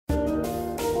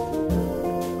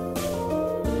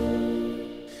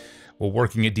Well,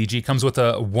 working at DG comes with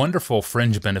a wonderful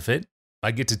fringe benefit. I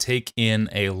get to take in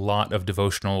a lot of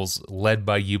devotionals led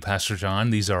by you, Pastor John.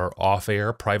 These are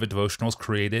off-air, private devotionals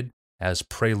created as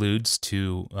preludes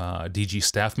to DG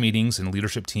staff meetings and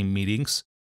leadership team meetings.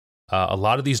 A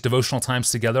lot of these devotional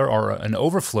times together are an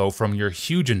overflow from your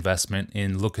huge investment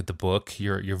in Look at the Book,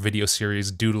 your video series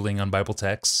doodling on Bible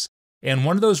texts. And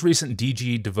one of those recent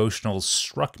DG devotionals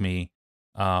struck me.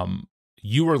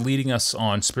 You were leading us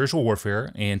on spiritual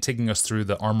warfare and taking us through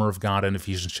the armor of God in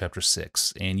Ephesians chapter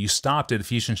 6. And you stopped at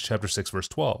Ephesians chapter 6, verse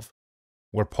 12,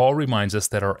 where Paul reminds us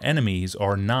that our enemies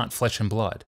are not flesh and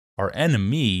blood. Our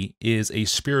enemy is a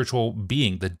spiritual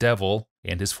being, the devil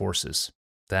and his forces.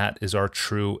 That is our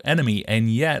true enemy, and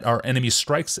yet our enemy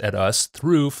strikes at us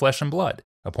through flesh and blood,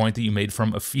 a point that you made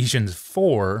from Ephesians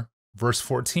 4, verse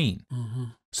 14. Mm-hmm.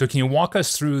 So can you walk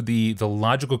us through the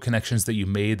logical connections that you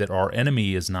made that our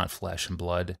enemy is not flesh and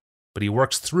blood, but he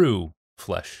works through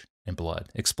flesh and blood?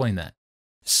 Explain that.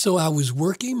 So I was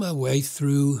working my way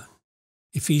through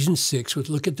Ephesians 6 with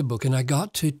Look at the Book, and I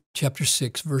got to chapter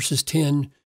 6, verses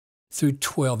 10 through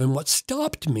 12. And what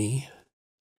stopped me,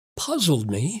 puzzled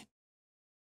me,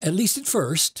 at least at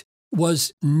first,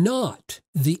 was not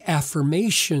the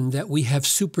affirmation that we have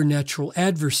supernatural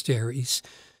adversaries,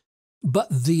 but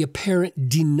the apparent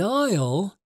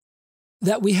denial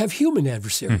that we have human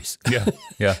adversaries.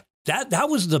 Yeah. That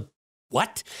was the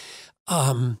what?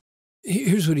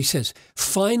 Here's what he says.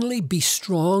 Finally, be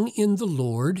strong in the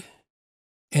Lord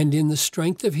and in the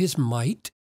strength of his might.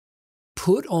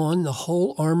 Put on the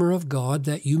whole armor of God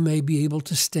that you may be able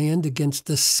to stand against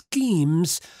the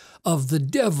schemes of the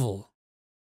devil.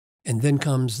 And then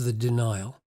comes the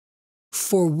denial.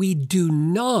 For we do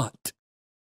not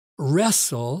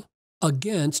wrestle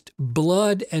against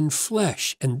blood and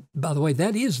flesh. And by the way,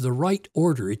 that is the right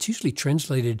order. It's usually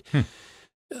translated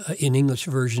in English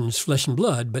versions flesh and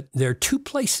blood, but there are two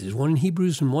places, one in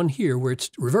Hebrews and one here, where it's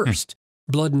reversed,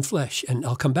 blood and flesh. And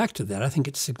I'll come back to that. I think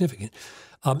it's significant.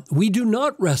 We do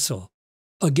not wrestle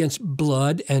against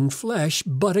blood and flesh,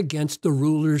 but against the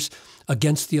rulers,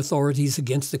 against the authorities,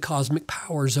 against the cosmic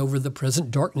powers over the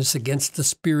present darkness, against the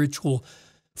spiritual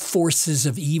forces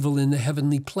of evil in the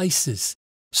heavenly places.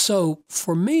 So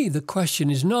for me, the question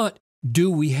is not,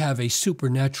 do we have a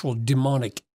supernatural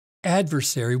demonic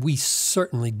adversary? We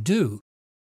certainly do.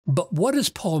 But what does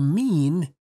Paul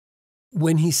mean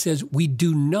when he says we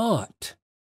do not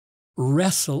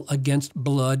wrestle against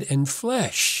blood and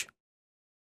flesh?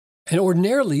 And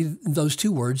ordinarily, those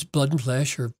two words, blood and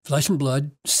flesh, or flesh and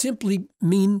blood, simply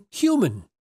mean human,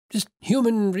 just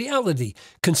human reality,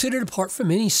 considered apart from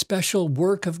any special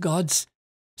work of God's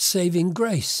saving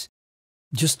grace.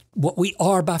 Just what we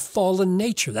are by fallen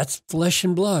nature. That's flesh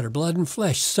and blood, or blood and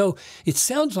flesh. So it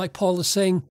sounds like Paul is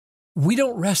saying, we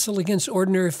don't wrestle against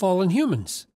ordinary fallen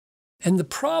humans. And the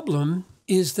problem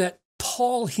is that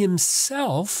Paul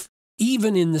himself,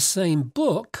 even in the same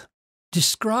book,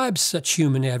 describes such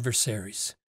human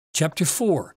adversaries. Chapter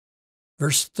 4,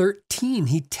 verse 13,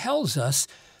 he tells us,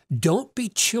 don't be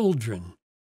children,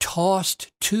 tossed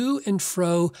to and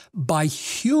fro by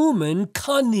human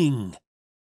cunning,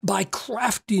 by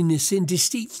craftiness and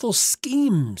deceitful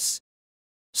schemes.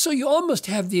 So you almost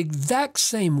have the exact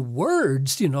same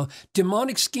words,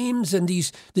 demonic schemes and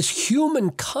this human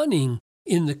cunning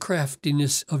in the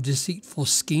craftiness of deceitful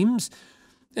schemes.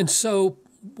 And so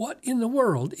what in the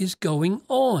world is going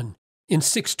on? In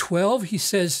 6:12, he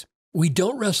says, we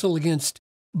don't wrestle against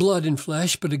blood and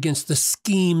flesh, but against the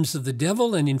schemes of the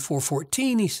devil. And in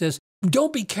 4:14, he says,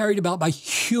 don't be carried about by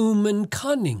human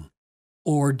cunning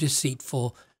or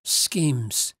deceitful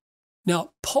schemes.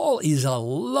 Now, Paul is a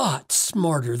lot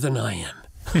smarter than I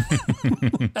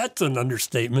am. That's an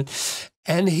understatement.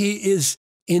 And he is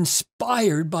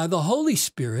inspired by the Holy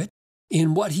Spirit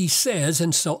in what he says.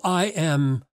 And so I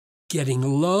am getting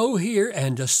low here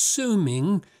and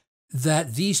assuming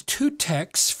that these two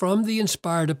texts from the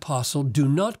inspired apostle do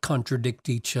not contradict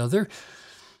each other.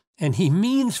 And he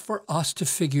means for us to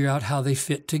figure out how they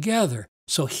fit together.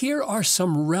 So here are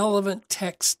some relevant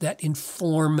texts that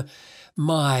inform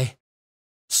my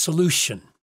solution.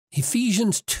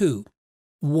 Ephesians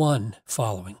 2:1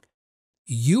 following.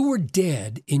 You were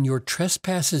dead in your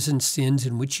trespasses and sins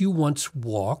in which you once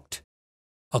walked,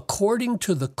 according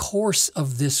to the course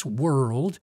of this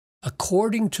world,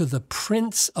 according to the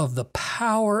prince of the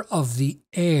power of the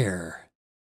air,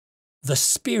 the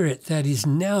spirit that is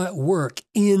now at work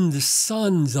in the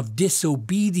sons of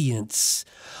disobedience,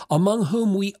 among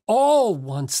whom we all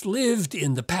once lived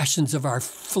in the passions of our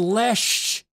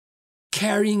flesh,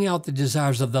 carrying out the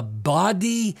desires of the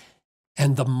body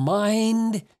and the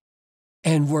mind,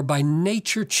 and were by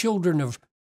nature children of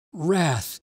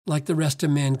wrath, like the rest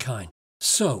of mankind.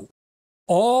 So,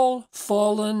 all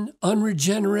fallen,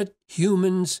 unregenerate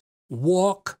humans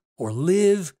walk or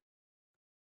live,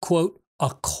 quote,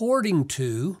 according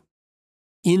to,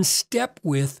 in step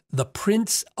with the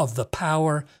prince of the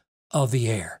power of the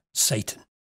air, Satan.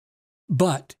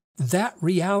 But that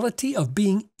reality of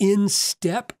being in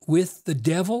step with the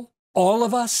devil, all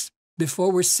of us,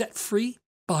 before we're set free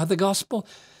by the gospel,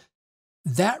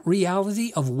 that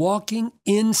reality of walking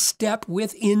in step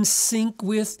with, in sync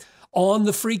with, on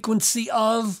the frequency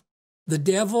of the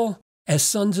devil as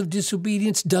sons of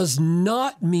disobedience does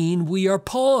not mean we are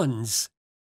pawns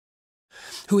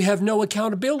who have no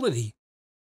accountability,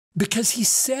 because he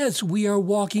says we are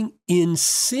walking in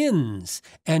sins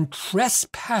and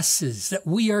trespasses that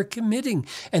we are committing,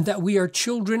 and that we are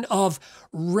children of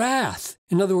wrath.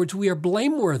 In other words, we are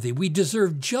blameworthy. We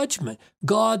deserve judgment,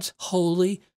 God's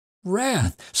holy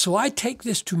wrath. So I take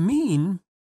this to mean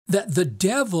that the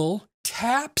devil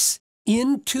taps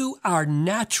into our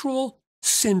natural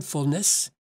sinfulness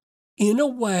in a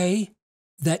way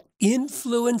that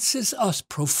influences us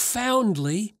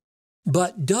profoundly,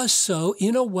 but does so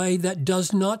in a way that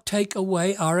does not take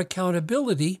away our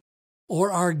accountability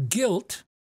or our guilt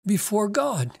before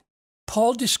God.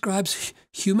 Paul describes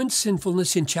human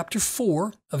sinfulness in chapter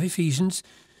 4 of Ephesians,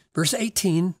 verse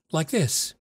 18, like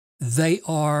this. They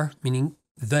are, meaning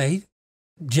they,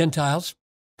 Gentiles,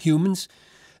 humans,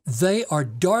 they are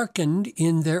darkened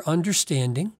in their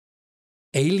understanding,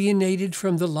 alienated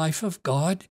from the life of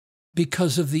God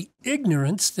because of the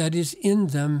ignorance that is in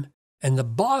them. And the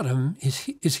bottom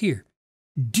is here,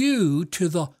 due to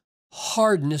the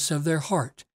hardness of their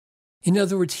heart. In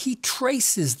other words, he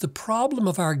traces the problem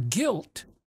of our guilt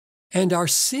and our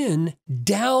sin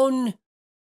down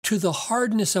to the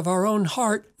hardness of our own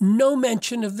heart. No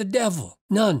mention of the devil,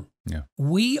 none. Yeah.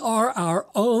 We are our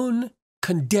own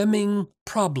condemning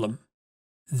problem.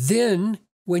 Then,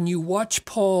 when you watch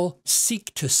Paul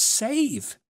seek to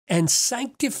save and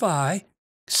sanctify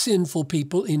sinful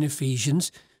people in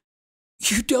Ephesians,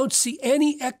 you don't see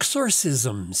any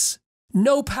exorcisms,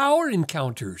 no power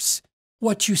encounters.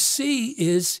 What you see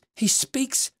is he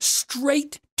speaks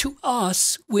straight to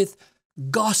us with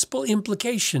gospel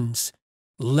implications.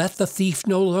 Let the thief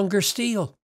no longer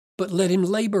steal, but let him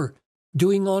labor,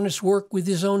 doing honest work with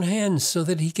his own hands so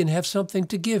that he can have something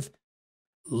to give.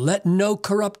 Let no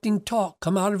corrupting talk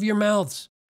come out of your mouths.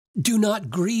 Do not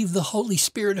grieve the Holy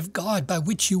Spirit of God, by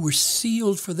which you were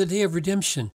sealed for the day of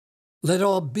redemption. Let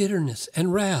all bitterness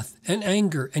and wrath and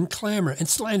anger and clamor and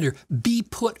slander be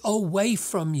put away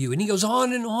from you. And he goes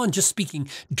on, just speaking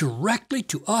directly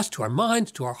to us, to our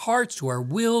minds, to our hearts, to our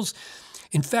wills.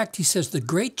 In fact, he says the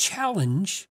great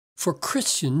challenge for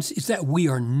Christians is that we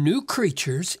are new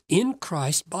creatures in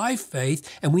Christ by faith,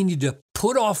 and we need to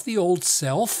put off the old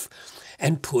self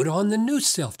and put on the new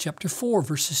self. Chapter 4,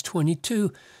 verses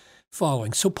 22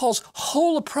 following. So Paul's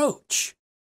whole approach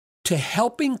to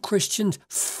helping Christians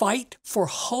fight for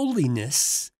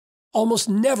holiness almost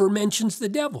never mentions the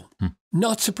devil.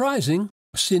 Not surprising,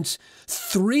 since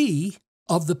 3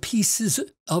 of the pieces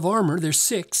of armor, there's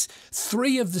 6,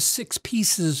 3 of the 6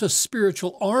 pieces of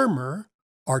spiritual armor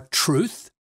are truth,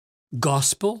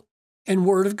 gospel, and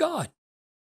word of God.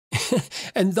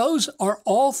 And those are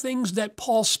all things that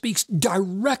Paul speaks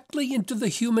directly into the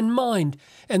human mind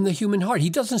and the human heart. He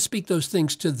doesn't speak those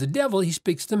things to the devil. He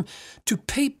speaks them to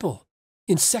people.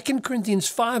 In 2 Corinthians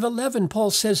 5:11,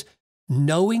 Paul says,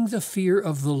 knowing the fear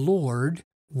of the Lord,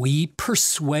 we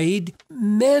persuade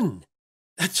men.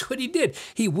 That's what he did.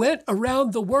 He went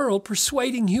around the world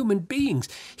persuading human beings.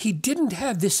 He didn't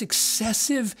have this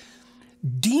excessive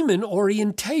demon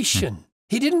orientation.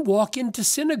 He didn't walk into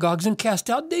synagogues and cast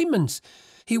out demons.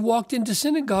 He walked into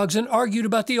synagogues and argued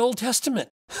about the Old Testament.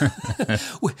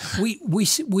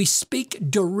 we speak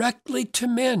directly to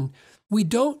men. We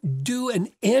don't do an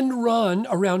end run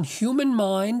around human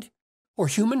mind or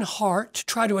human heart to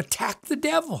try to attack the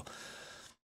devil.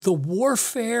 The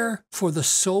warfare for the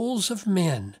souls of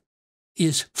men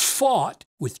is fought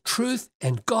with truth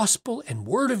and gospel and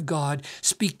word of God,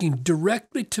 speaking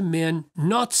directly to men,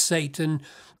 not Satan,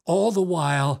 all the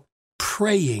while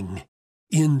praying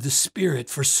in the Spirit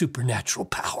for supernatural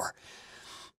power.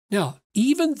 Now,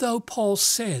 even though Paul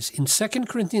says in 2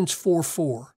 Corinthians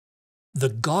 4:4, the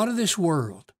God of this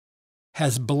world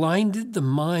has blinded the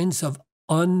minds of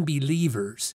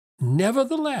unbelievers,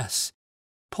 nevertheless,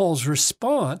 Paul's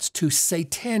response to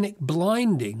satanic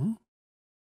blinding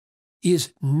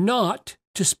is not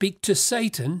to speak to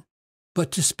Satan,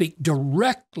 but to speak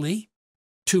directly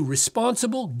to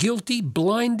responsible, guilty,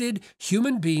 blinded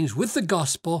human beings with the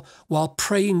gospel while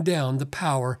praying down the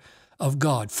power of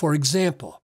God. For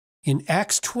example, In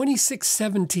Acts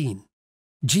 26:17,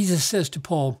 Jesus says to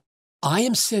Paul, I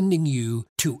am sending you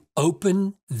to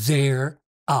open their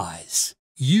eyes.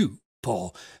 You,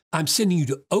 Paul, I'm sending you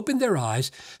to open their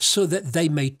eyes so that they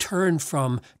may turn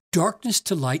from darkness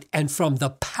to light and from the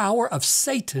power of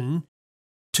Satan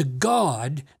to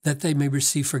God, that they may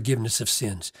receive forgiveness of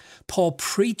sins. Paul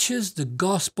preaches the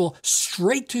gospel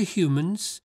straight to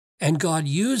humans, and God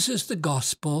uses the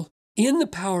gospel in the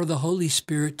power of the Holy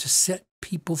Spirit to set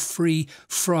people free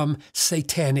from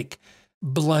satanic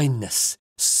blindness.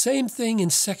 Same thing in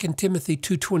 2 Timothy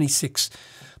 2:26.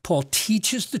 Paul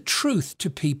teaches the truth to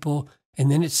people,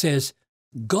 and then it says,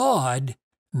 God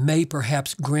may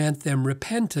perhaps grant them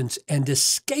repentance and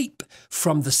escape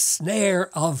from the snare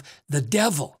of the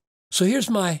devil. So here's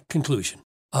my conclusion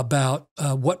about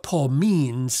what Paul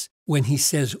means when he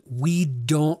says we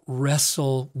don't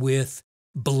wrestle with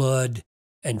blood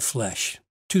and flesh.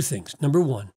 Two things. Number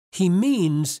one, he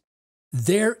means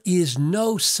there is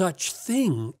no such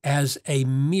thing as a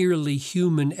merely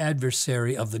human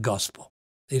adversary of the gospel.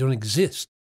 They don't exist.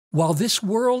 While this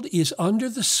world is under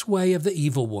the sway of the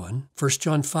evil one, 1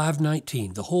 John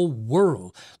 5:19, the whole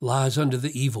world lies under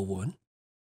the evil one.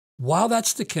 While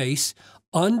that's the case,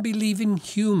 unbelieving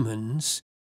humans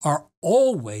are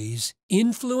always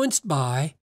influenced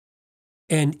by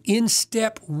and in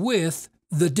step with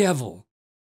the devil.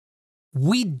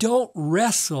 We don't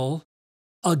wrestle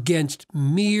against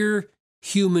mere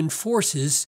human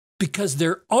forces because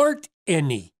there aren't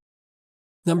any.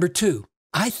 Number two,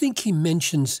 I think he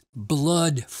mentions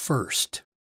blood first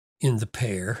in the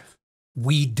pair.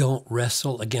 We don't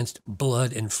wrestle against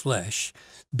blood and flesh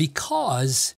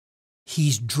because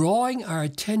he's drawing our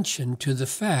attention to the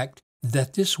fact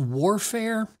that this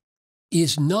warfare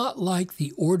is not like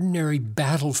the ordinary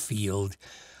battlefield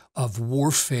of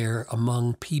warfare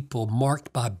among people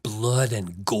marked by blood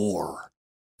and gore.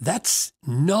 That's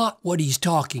not what he's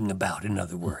talking about, in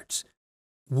other words.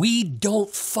 We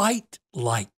don't fight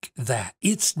like that.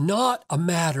 It's not a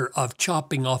matter of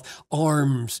chopping off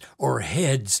arms or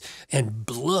heads and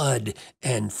blood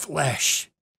and flesh.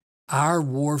 Our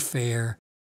warfare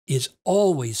is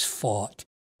always fought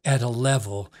at a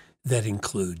level that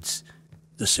includes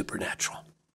the supernatural.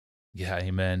 Yeah,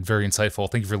 amen. Very insightful.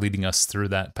 Thank you for leading us through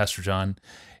that, Pastor John.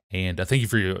 And thank you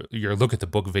for your look at the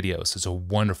book videos. It's a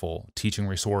wonderful teaching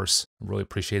resource. I really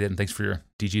appreciate it. And thanks for your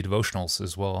DG devotionals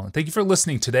as well. And thank you for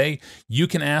listening today. You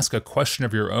can ask a question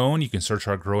of your own. You can search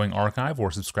our growing archive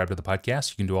or subscribe to the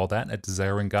podcast. You can do all that at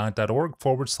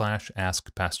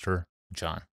desiringgod.org/Ask Pastor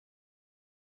John.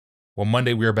 Well,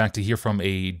 Monday we are back to hear from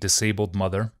a disabled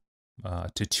mother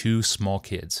to two small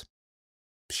kids.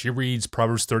 She reads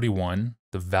Proverbs 31,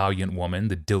 the valiant woman,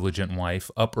 the diligent wife,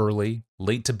 up early,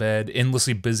 late to bed,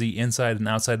 endlessly busy inside and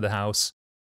outside the house,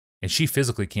 and she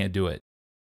physically can't do it.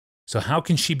 So how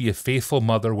can she be a faithful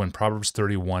mother when Proverbs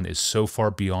 31 is so far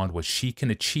beyond what she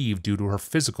can achieve due to her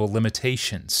physical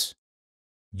limitations?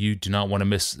 You do not want to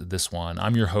miss this one.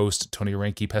 I'm your host, Tony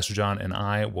Reinke, Pastor John, and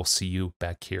I will see you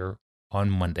back here on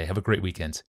Monday. Have a great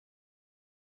weekend.